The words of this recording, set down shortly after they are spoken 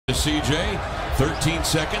CJ, 13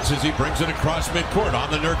 seconds as he brings it across midcourt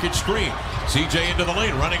on the Nurkic screen. CJ into the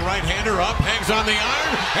lane, running right-hander up, hangs on the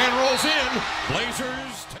iron, and rolls in.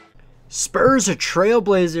 Blazers. Spurs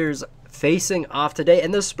Trailblazers facing off today,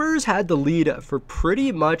 and the Spurs had the lead for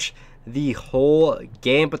pretty much the whole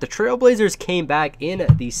game, but the Trailblazers came back in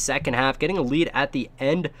the second half, getting a lead at the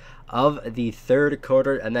end of the third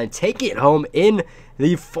quarter and then taking it home in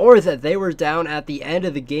the fourth. They were down at the end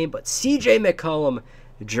of the game, but CJ McCollum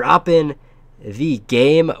dropping the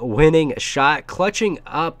game-winning shot, clutching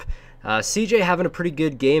up. CJ having a pretty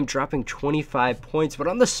good game, dropping 25 points. But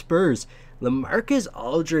on the Spurs, LaMarcus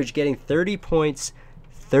Aldridge getting 30 points,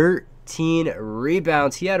 13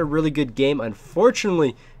 rebounds. He had a really good game.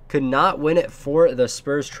 Unfortunately, could not win it for the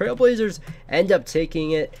Spurs. Trailblazers end up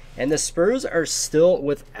taking it, and the Spurs are still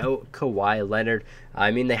without Kawhi Leonard.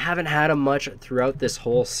 I mean, they haven't had him much throughout this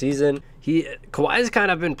whole season. Kawhi's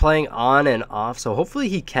kind of been playing on and off, so hopefully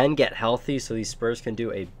he can get healthy so these Spurs can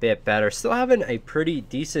do a bit better. Still having a pretty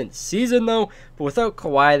decent season though, but without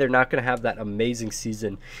Kawhi, they're not going to have that amazing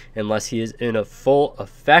season unless he is in a full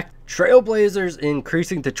effect. Trailblazers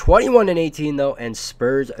increasing to 21-18 though, and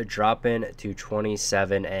Spurs dropping to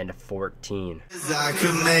 27-14. I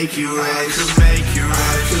could make you right, I could make you right,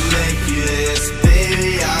 I could make you this,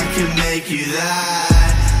 baby, I could make you that,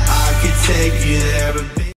 I could take you there, but